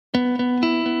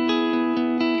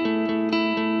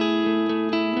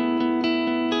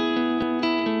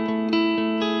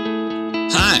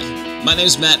My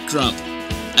name's Matt Crump.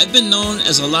 I've been known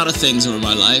as a lot of things over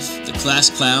my life. The class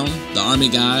clown, the army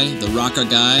guy, the rocker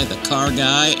guy, the car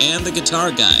guy, and the guitar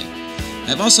guy.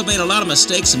 I've also made a lot of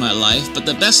mistakes in my life, but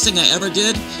the best thing I ever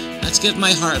did, that's give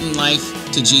my heart and life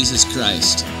to Jesus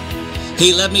Christ.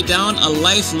 He led me down a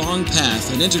lifelong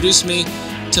path and introduced me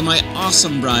to my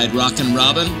awesome bride, Rockin'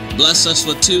 Robin, blessed us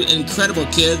with 2 incredible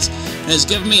kids, and has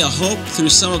given me a hope through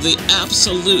some of the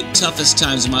absolute toughest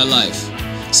times of my life.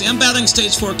 See, I'm battling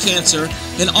stage 4 cancer,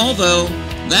 and although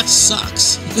that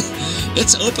sucks,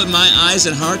 it's opened my eyes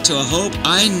and heart to a hope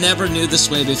I never knew this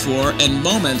way before, and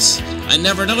moments I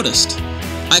never noticed.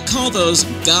 I call those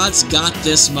God's Got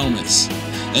This moments,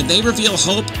 and they reveal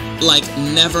hope like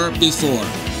never before.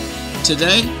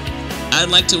 Today, I'd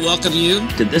like to welcome you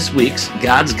to this week's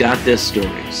God's Got This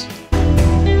Stories.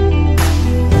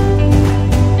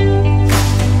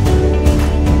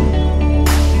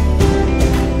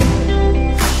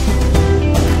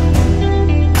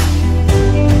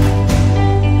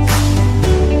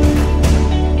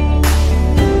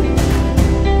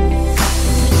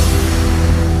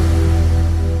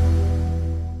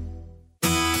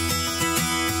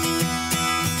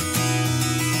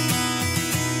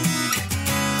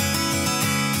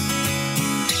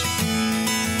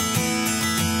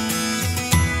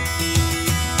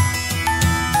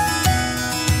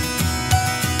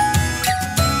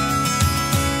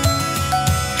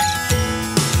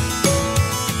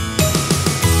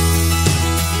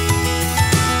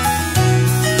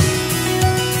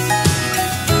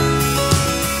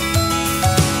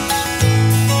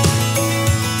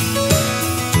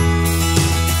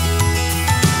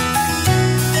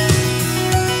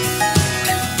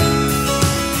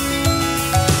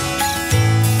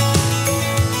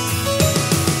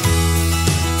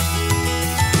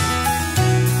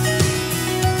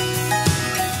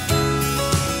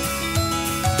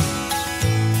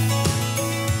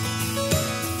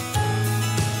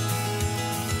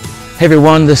 Hey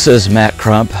everyone, this is Matt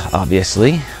Crump,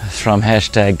 obviously, from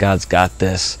hashtag God's Got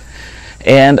This.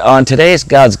 And on today's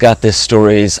God's Got This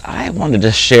Stories, I wanted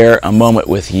to share a moment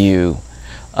with you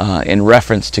in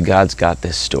reference to God's Got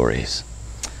This Stories.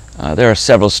 There are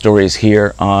several stories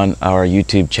here on our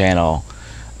YouTube channel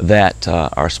that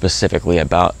are specifically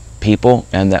about people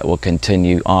and that will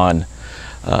continue on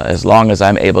as long as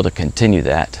I'm able to continue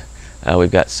that. We've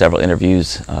got several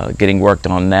interviews getting worked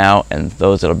on now and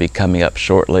those that will be coming up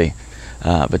shortly.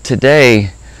 But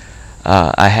today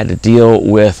I had to deal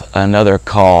with another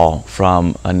call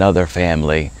from another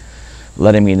family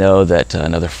letting me know that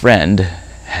another friend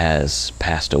has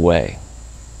passed away.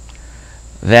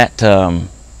 That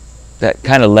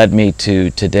kind of led me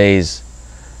to today's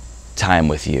time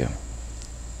with you.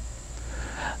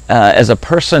 As a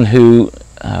person who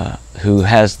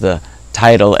has the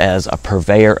title as a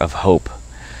purveyor of hope,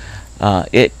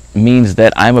 it means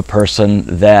that I'm a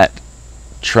person that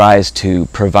tries to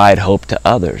provide hope to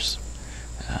others.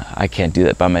 I can't do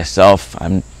that by myself.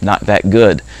 I'm not that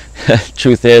good.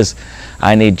 Truth is,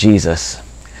 I need Jesus,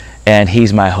 and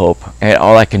He's my hope. And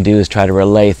all I can do is try to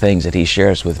relay things that He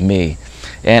shares with me.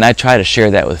 And I try to share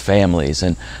that with families.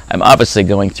 And I'm obviously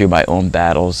going through my own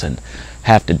battles and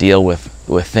have to deal with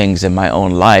things in my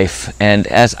own life. And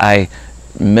as I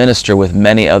minister with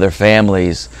many other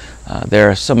families,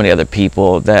 there are so many other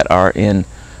people that are in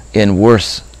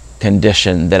worse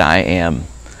condition that I am.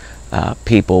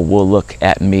 People will look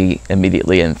at me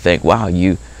immediately and think, wow,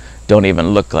 you don't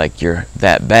even look like you're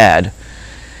that bad.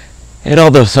 And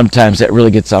although sometimes that really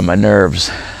gets on my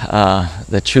nerves,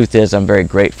 the truth is I'm very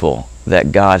grateful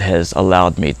that God has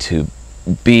allowed me to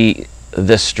be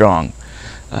this strong,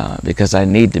 because I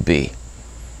need to be.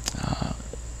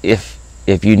 If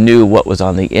you knew what was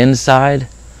on the inside,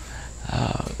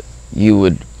 you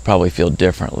would probably feel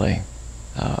differently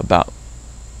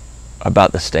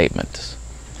about the statement.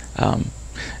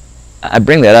 I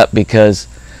bring that up because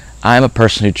I'm a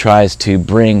person who tries to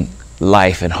bring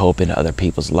life and hope into other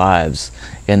people's lives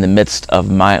in the midst of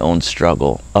my own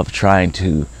struggle of trying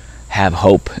to have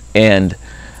hope and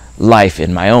life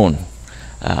in my own.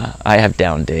 I have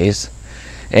down days,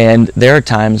 and there are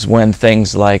times when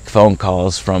things like phone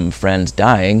calls from friends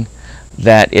dying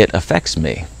that it affects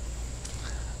me.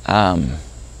 I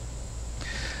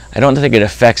don't think it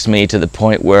affects me to the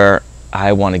point where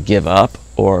I want to give up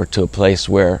or to a place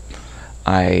where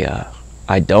I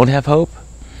don't have hope.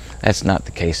 That's not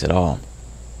the case at all.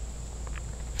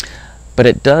 But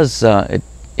it does. It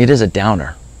is a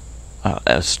downer,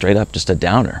 straight up just a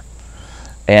downer,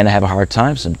 and I have a hard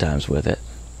time sometimes with it.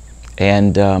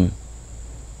 And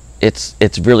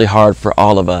it's really hard for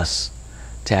all of us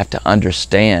to have to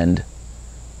understand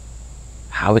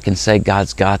how we can say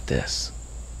God's got this.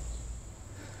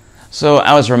 So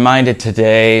I was reminded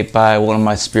today by one of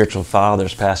my spiritual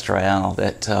fathers, Pastor Al,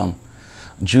 that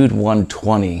Jude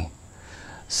 1:20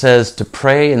 says to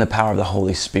pray in the power of the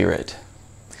Holy Spirit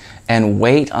and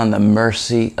wait on the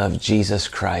mercy of Jesus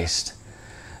Christ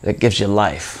that gives you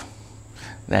life.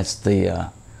 That's the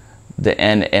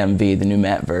NMV, the New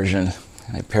Matt version.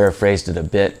 I paraphrased it a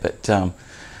bit, but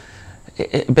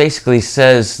it basically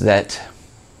says that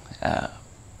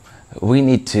we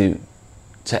need to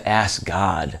ask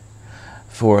God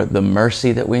for the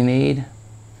mercy that we need,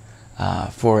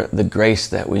 for the grace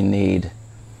that we need,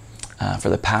 for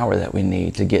the power that we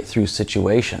need to get through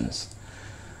situations.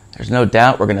 There's no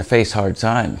doubt we're going to face hard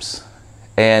times.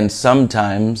 And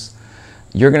sometimes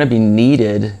you're going to be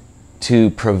needed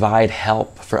to provide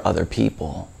help for other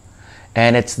people.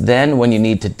 And it's then when you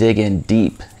need to dig in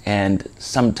deep, and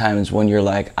sometimes when you're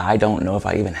like, I don't know if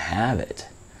I even have it,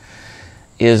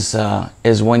 is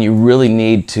when you really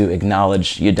need to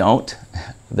acknowledge you don't.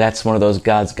 That's one of those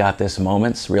God's got this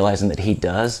moments, realizing that He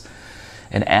does,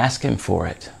 and ask Him for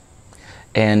it.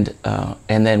 And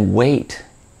then wait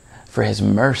for His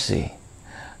mercy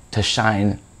to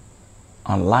shine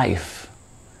on life.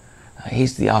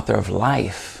 He's the author of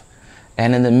life.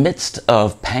 And in the midst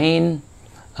of pain,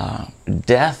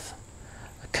 death,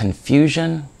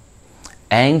 confusion,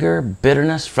 anger,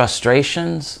 bitterness,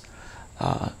 frustrations,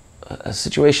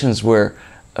 situations where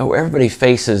everybody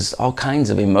faces all kinds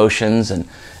of emotions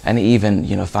and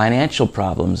even financial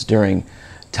problems during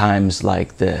times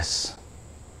like this.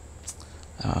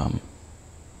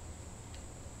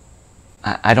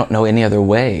 I don't know any other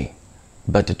way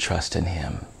but to trust in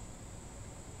Him.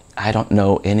 I don't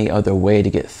know any other way to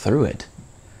get through it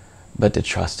but to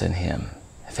trust in Him.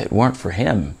 If it weren't for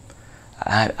Him,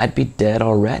 I'd be dead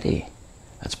already.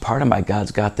 That's part of my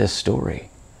God's got this story.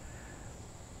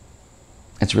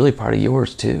 It's really part of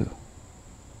yours too.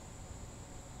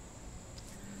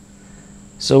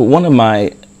 So one of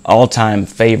my all-time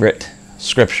favorite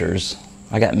scriptures,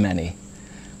 I got many,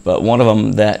 but one of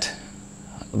them that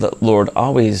the Lord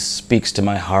always speaks to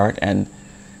my heart, and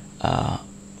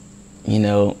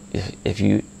if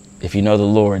you know the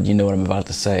Lord, you know what I'm about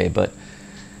to say, but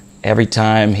every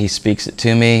time He speaks it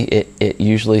to me, it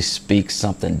usually speaks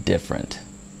something different.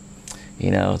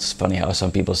 It's funny how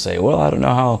some people say, well, I don't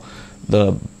know how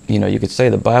you could say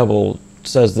the Bible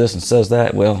says this and says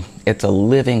that. Well, it's a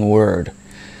living word,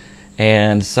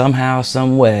 and somehow,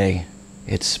 some way,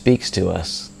 it speaks to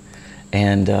us,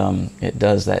 and it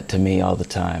does that to me all the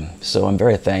time. So I'm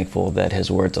very thankful that His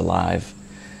word's alive,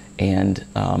 and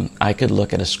I could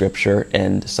look at a scripture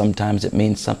and sometimes it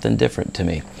means something different to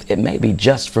me. It may be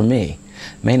just for me.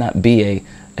 It may not be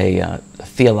a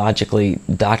theologically,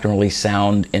 doctrinally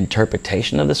sound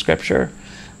interpretation of the scripture,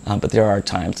 but there are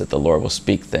times that the Lord will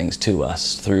speak things to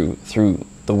us through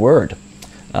the Word,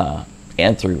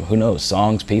 and through, who knows,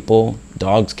 songs, people,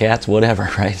 dogs, cats, whatever,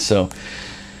 right? So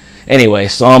anyway,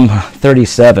 Psalm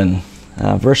 37,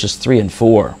 verses 3 and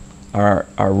 4 are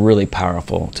really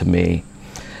powerful to me.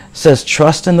 It says,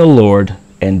 trust in the Lord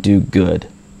and do good.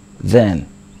 Then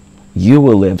you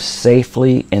will live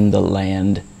safely in the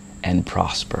land and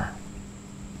prosper.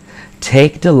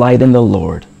 Take delight in the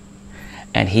Lord,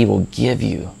 and He will give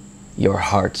you your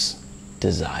heart's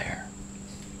desire.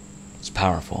 It's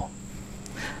powerful.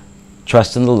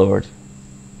 Trust in the Lord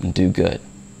and do good.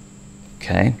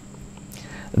 Okay?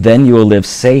 Then you will live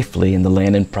safely in the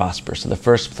land and prosper. So the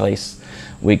first place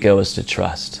we go is to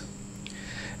trust.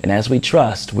 And as we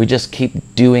trust, we just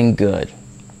keep doing good,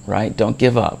 right? Don't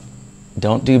give up.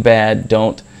 Don't do bad.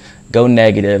 Don't go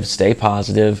negative. Stay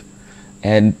positive.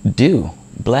 And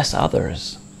bless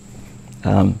others.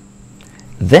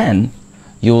 Then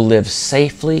you'll live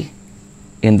safely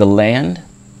in the land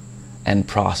and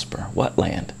prosper. What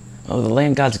land? Oh, the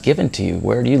land God's given to you.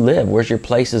 Where do you live? Where's your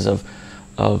places of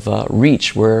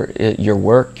reach? Where your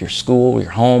work, your school, your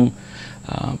home,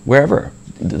 wherever.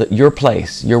 Your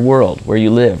place, your world, where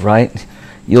you live, right?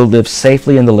 You'll live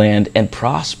safely in the land and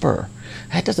prosper.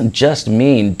 That doesn't just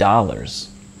mean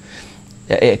dollars.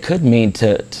 It could mean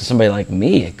to somebody like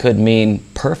me, it could mean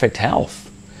perfect health.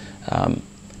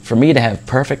 For me to have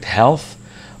perfect health,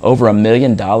 over $1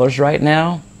 million right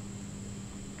now,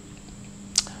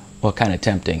 well, kind of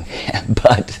tempting,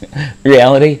 but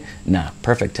reality, nah,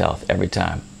 perfect health every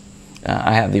time.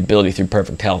 I have the ability through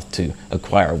perfect health to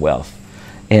acquire wealth.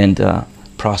 And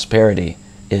prosperity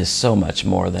is so much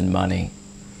more than money.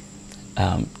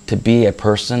 To be a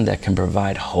person that can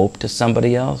provide hope to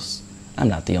somebody else, I'm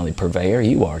not the only purveyor,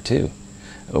 you are too.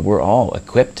 We're all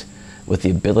equipped with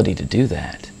the ability to do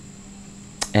that.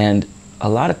 And a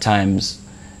lot of times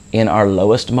in our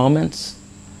lowest moments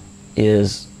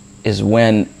is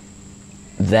when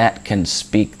that can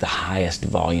speak the highest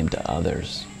volume to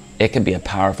others. It can be a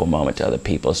powerful moment to other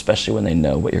people, especially when they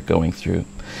know what you're going through.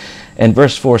 And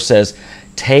verse 4 says,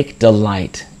 take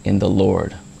delight in the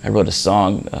Lord. I wrote a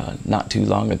song not too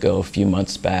long ago, a few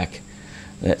months back,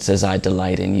 that says, I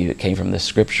delight in you. It came from this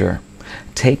scripture.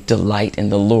 Take delight in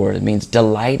the Lord. It means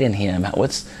delight in him.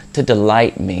 What's to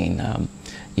delight mean?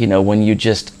 When you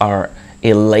just are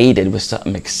elated with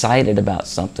something, excited about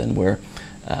something, where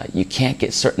you can't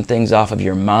get certain things off of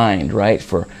your mind, right?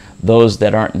 For those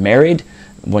that aren't married,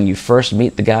 when you first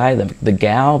meet the guy, the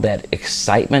gal, that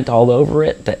excitement all over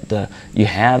it that you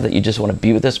have, that you just want to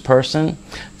be with this person.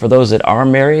 For those that are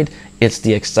married, it's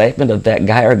the excitement of that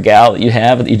guy or gal that you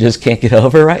have that you just can't get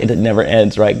over, right? It never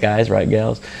ends, right, guys, right,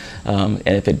 gals? And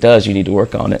if it does, you need to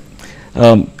work on it.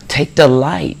 Take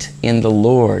delight in the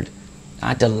Lord.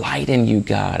 I delight in you,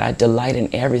 God. I delight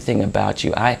in everything about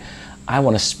you. I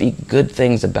want to speak good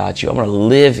things about you. I want to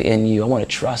live in you. I want to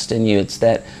trust in you. It's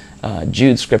that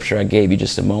Jude scripture I gave you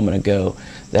just a moment ago,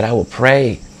 that I will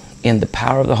pray in the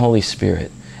power of the Holy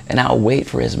Spirit, and I'll wait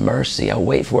for his mercy. I'll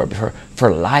wait for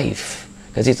life,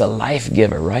 because he's a life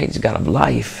giver, right? He's got a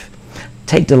life.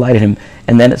 Take delight in him.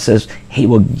 And then it says, he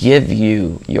will give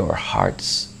you your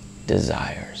heart's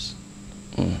desires.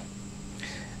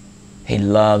 He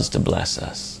loves to bless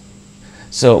us.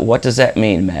 So what does that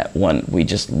mean, Matt? When we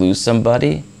just lose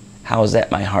somebody, how is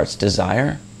that my heart's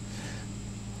desire?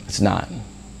 It's not.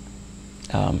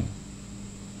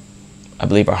 I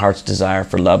believe our heart's desire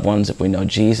for loved ones, if we know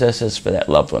Jesus, is for that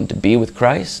loved one to be with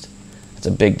Christ. It's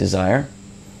a big desire.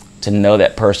 To know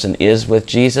that person is with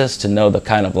Jesus, to know the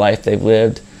kind of life they've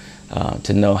lived,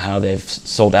 to know how they've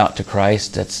sold out to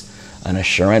Christ. That's an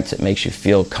assurance. It makes you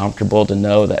feel comfortable to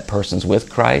know that person's with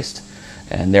Christ.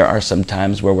 And there are some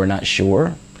times where we're not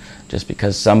sure, just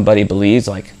because somebody believes,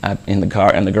 like in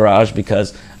the garage,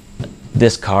 because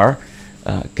this car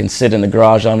can sit in the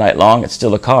garage all night long. It's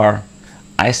still a car.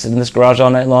 I sit in this garage all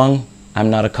night long. I'm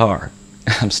not a car.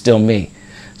 I'm still me.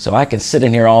 So I can sit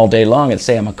in here all day long and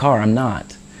say I'm a car. I'm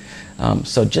not.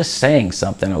 So just saying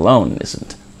something alone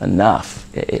isn't enough.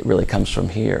 It really comes from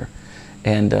here.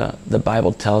 And the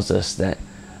Bible tells us that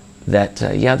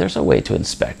there's a way to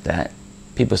inspect that.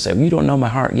 People say, well, you don't know my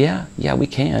heart. Yeah, we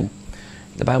can.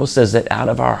 The Bible says that out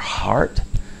of our heart,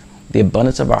 the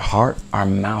abundance of our heart, our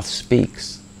mouth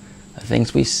speaks. The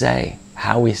things we say,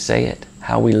 how we say it,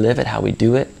 how we live it, how we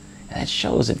do it, and it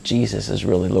shows if Jesus is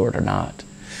really Lord or not.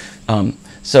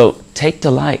 So take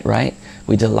delight, right?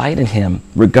 We delight in him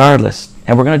regardless,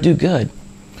 and we're going to do good.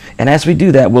 And as we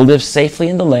do that, we'll live safely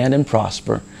in the land and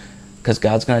prosper, because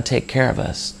God's going to take care of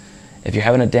us. If you're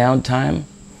having a down time,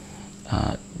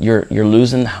 you're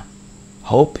losing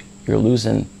hope, you're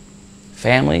losing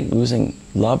family, losing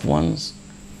loved ones,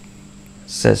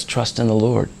 it says trust in the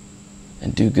Lord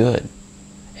and do good.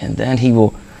 And then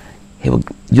you'll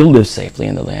live safely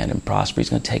in the land and prosper. He's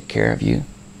going to take care of you.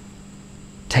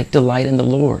 Take delight in the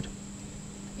Lord.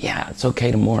 Yeah, it's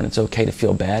okay to mourn. It's okay to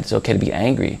feel bad. It's okay to be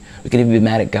angry. We can even be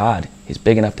mad at God. He's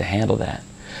big enough to handle that.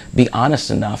 Be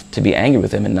honest enough to be angry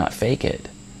with him and not fake it,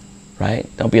 right?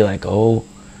 Don't be like, oh,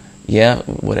 yeah,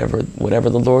 whatever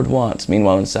the Lord wants.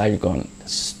 Meanwhile, inside you're going,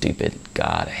 stupid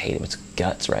God, I hate him. It's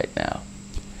guts right now.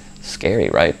 Scary,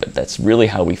 right? But that's really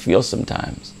how we feel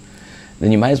sometimes.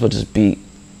 Then you might as well just be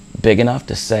big enough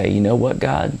to say, you know what,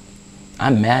 God?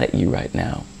 I'm mad at you right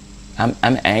now. I'm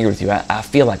angry with you. I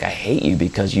feel like I hate you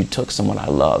because you took someone I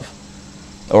love.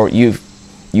 Or you've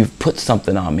put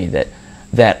something on me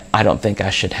that I don't think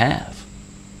I should have.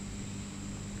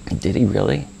 Did he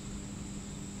really?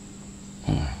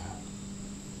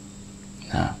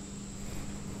 No.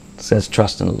 It says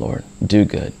trust in the Lord. Do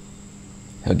good.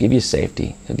 He'll give you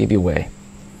safety. He'll give you way.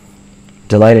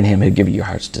 Delight in him. He'll give you your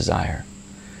heart's desire.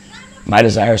 My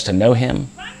desire is to know him,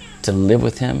 to live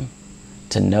with him,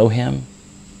 to know him,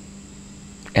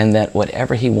 and that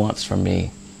whatever he wants from me,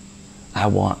 I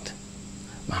want.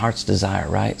 My heart's desire,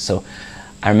 right? So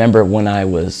I remember when I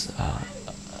was,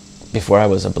 before I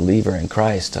was a believer in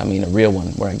Christ, I mean a real one,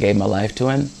 where I gave my life to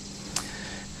him.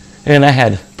 And I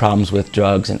had problems with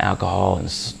drugs and alcohol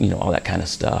and, all that kind of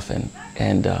stuff.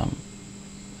 And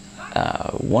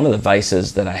one of the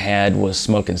vices that I had was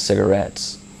smoking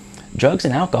cigarettes. Drugs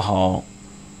and alcohol,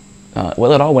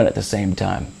 it all went at the same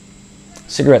time.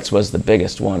 Cigarettes was the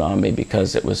biggest one on me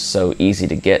because it was so easy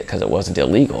to get because it wasn't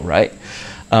illegal, right?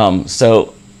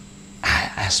 So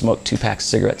I smoked 2 packs of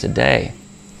cigarettes a day.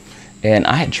 And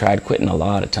I had tried quitting a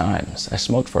lot of times. I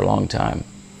smoked for a long time,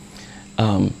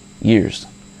 years.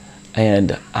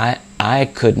 And I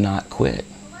could not quit.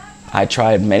 I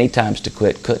tried many times to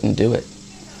quit, couldn't do it.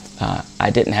 I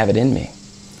didn't have it in me.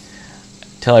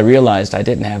 till I realized I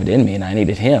didn't have it in me and I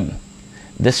needed him.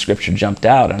 This scripture jumped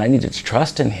out and I needed to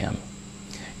trust in him.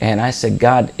 And I said,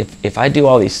 God, if I do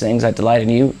all these things, I delight in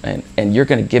you, and you're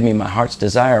going to give me my heart's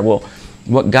desire. Well,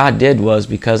 what God did was,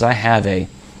 because I have an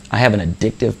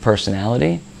addictive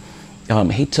personality,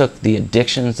 he took the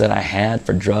addictions that I had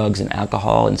for drugs and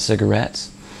alcohol and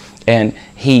cigarettes, and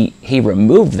he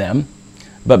removed them.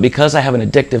 But because I have an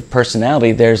addictive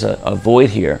personality, there's a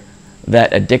void here.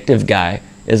 That addictive guy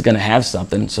is going to have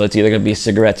something, so it's either going to be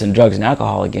cigarettes and drugs and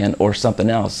alcohol again, or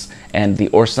something else. And the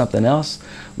or something else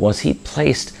was he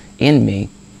placed in me,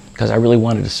 because I really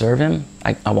wanted to serve him.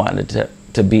 I wanted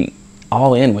to be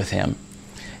all in with him.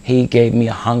 He gave me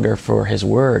a hunger for his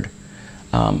word.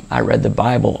 I read the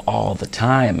Bible all the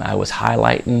time. I was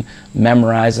highlighting,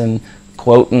 memorizing,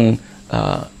 quoting,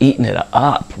 eating it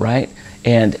up, right?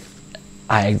 And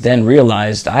I then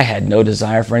realized I had no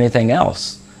desire for anything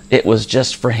else. It was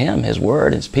just for him, his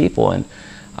word, his people, and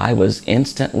I was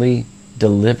instantly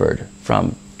delivered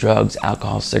from drugs,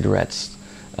 alcohol, cigarettes,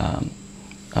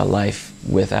 a life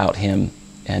without him,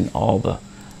 and all the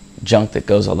junk that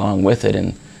goes along with it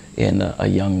in a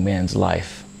young man's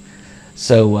life.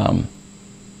 So,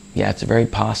 yeah, it's very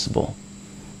possible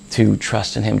to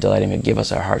trust in him, delight in him, and give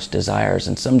us our heart's desires.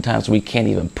 And sometimes we can't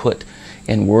even put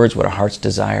in words what our heart's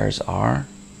desires are.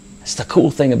 It's the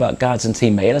cool thing about God. Since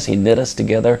he made us, he knit us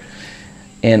together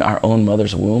in our own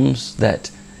mother's wombs,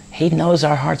 that he knows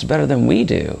our hearts better than we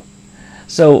do.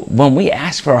 So when we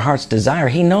ask for our heart's desire,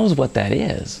 he knows what that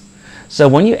is. So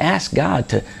when you ask God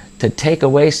to take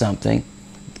away something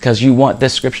because you want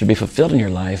this scripture to be fulfilled in your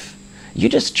life, you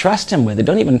just trust him with it.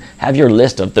 Don't even have your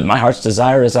list of my heart's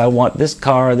desire is I want this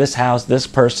car, this house, this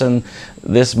person,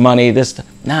 this money, this.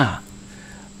 Nah.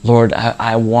 Lord,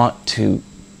 I want to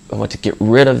get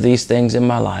rid of these things in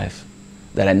my life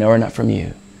that I know are not from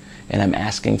you. And I'm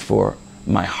asking for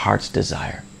my heart's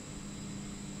desire.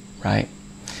 Right?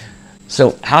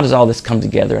 So how does all this come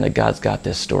together in a God's Got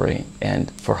This story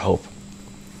and for hope?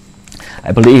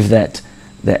 I believe that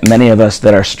many of us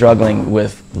that are struggling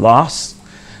with loss,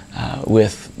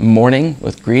 with mourning,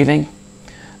 with grieving,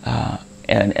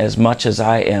 and as much as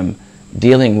I am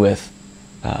dealing with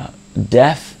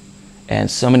death and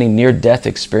so many near-death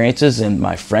experiences in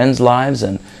my friends' lives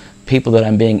and people that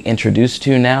I'm being introduced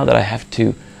to now that I have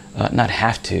to,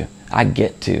 I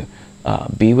get to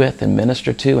be with and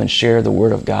minister to and share the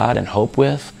Word of God and hope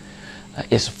with,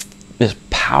 is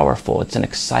powerful. It's an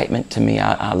excitement to me.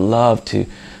 I love to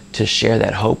share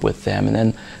that hope with them. And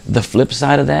then the flip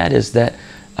side of that is that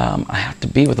I have to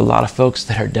be with a lot of folks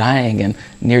that are dying and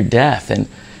near death, and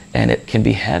it can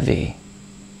be heavy.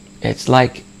 It's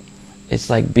like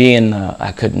being,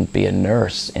 I couldn't be a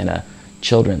nurse in a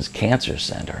children's cancer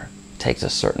center. It takes a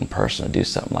certain person to do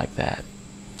something like that.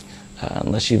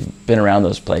 Unless you've been around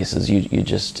those places, you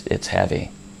just, it's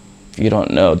heavy. If you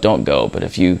don't know, don't go. But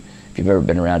if you've ever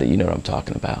been around it, you know what I'm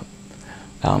talking about.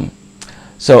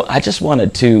 So I just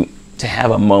wanted to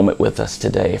have a moment with us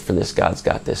today for this God's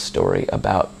Got This story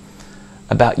about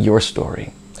your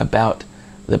story, about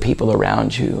the people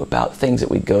around you, about things that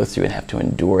we go through and have to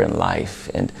endure in life.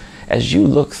 And as you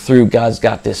look through God's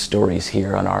Got This stories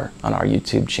here on our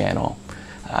YouTube channel,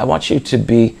 I want you to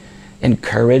be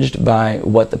encouraged by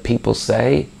what the people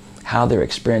say, how they're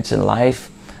experiencing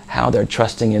life, how they're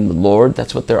trusting in the Lord.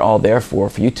 That's what they're all there for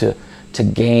you to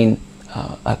gain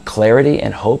a clarity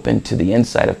and hope into the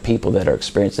insight of people that are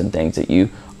experiencing things that you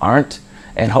aren't,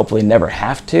 and hopefully never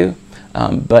have to.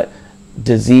 But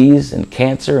disease and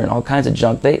cancer and all kinds of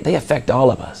junk, they affect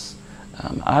all of us.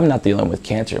 I'm not the only one with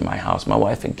cancer in my house. My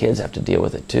wife and kids have to deal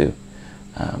with it too.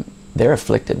 They're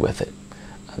afflicted with it.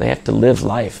 They have to live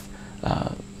life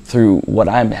through what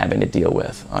I'm having to deal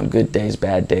with on good days,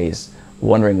 bad days,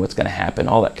 wondering what's going to happen,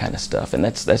 all that kind of stuff. And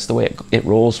that's the way it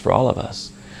rolls for all of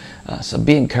us. So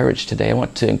be encouraged today. I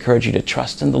want to encourage you to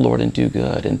trust in the Lord and do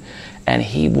good, and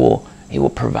He will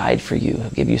provide for you. He'll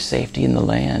give you safety in the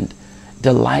land.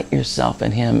 Delight yourself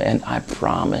in Him, and I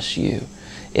promise you,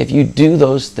 if you do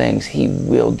those things, He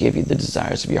will give you the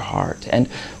desires of your heart. And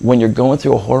when you're going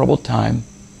through a horrible time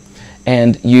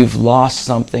and you've lost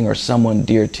something or someone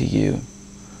dear to you,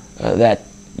 that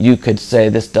you could say,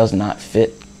 this does not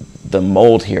fit the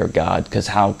mold here, God, because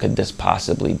how could this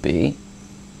possibly be?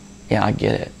 Yeah, I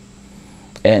get it.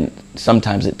 And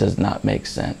sometimes it does not make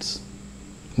sense.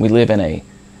 We live in a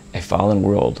fallen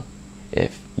world.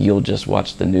 If you'll just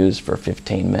watch the news for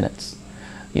 15 minutes,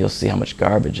 you'll see how much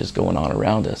garbage is going on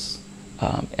around us.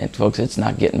 And folks, it's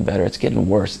not getting better. It's getting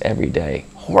worse every day,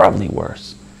 horribly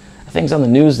worse. Things on the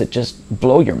news that just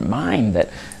blow your mind that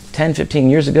 10, 15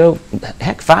 years ago,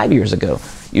 heck, 5 years ago,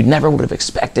 you never would have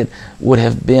expected would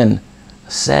have been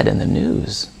said in the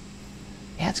news,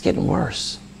 yeah, it's getting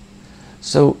worse.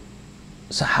 So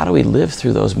how do we live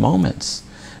through those moments?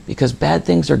 Because bad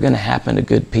things are going to happen to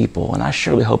good people, and I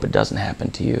surely hope it doesn't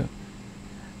happen to you.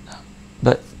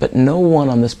 But no one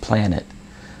on this planet,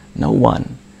 no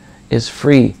one is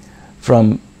free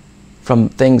from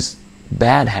things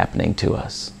bad happening to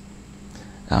us.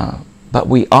 But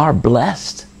we are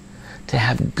blessed to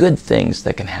have good things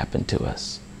that can happen to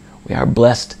us. We are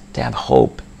blessed to have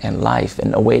hope and life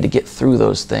and a way to get through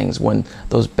those things when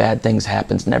those bad things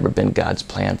happen. It's never been God's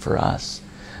plan for us.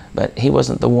 But he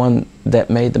wasn't the one that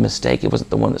made the mistake. He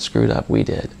wasn't the one that screwed up. We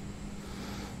did.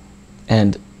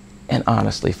 And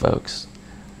honestly, folks,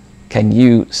 can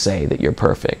you say that you're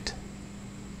perfect?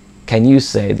 Can you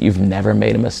say that you've never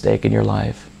made a mistake in your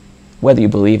life? Whether you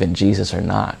believe in Jesus or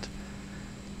not,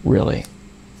 really.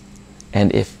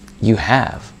 And if you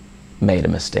have made a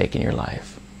mistake in your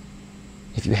life,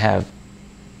 if you have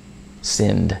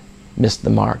sinned, missed the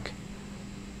mark,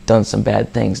 done some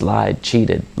bad things, lied,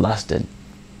 cheated, lusted,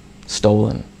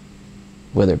 stolen,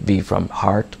 whether it be from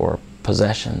heart or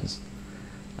possessions,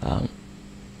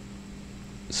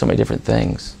 so many different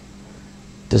things,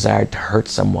 desired to hurt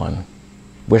someone,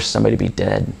 wish somebody to be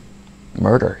dead,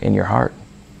 murder in your heart.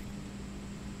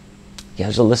 Yeah,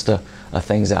 there's a list of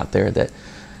things out there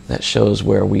that shows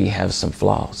where we have some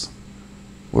flaws.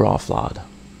 We're all flawed.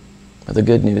 But the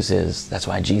good news is that's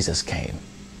why Jesus came,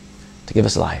 to give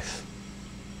us life,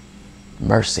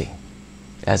 mercy,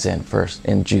 as in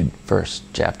Jude 1st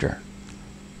chapter,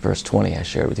 verse 20 I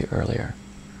shared with you earlier.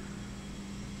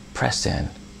 Press in.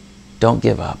 Don't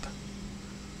give up.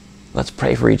 Let's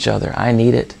pray for each other. I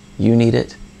need it. You need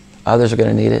it. Others are going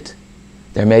to need it.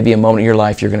 There may be a moment in your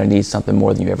life you're going to need something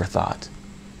more than you ever thought.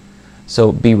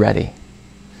 So be ready.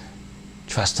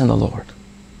 Trust in the Lord.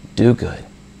 Do good.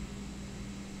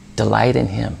 Delight in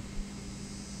him.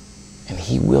 And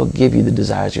he will give you the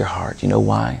desires of your heart. You know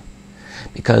why?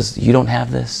 Because you don't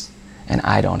have this, and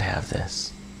I don't have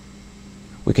this.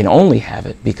 We can only have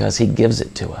it because he gives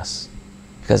it to us.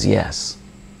 Because yes,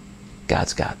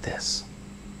 God's got this.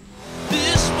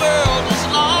 This world is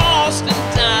lost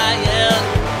and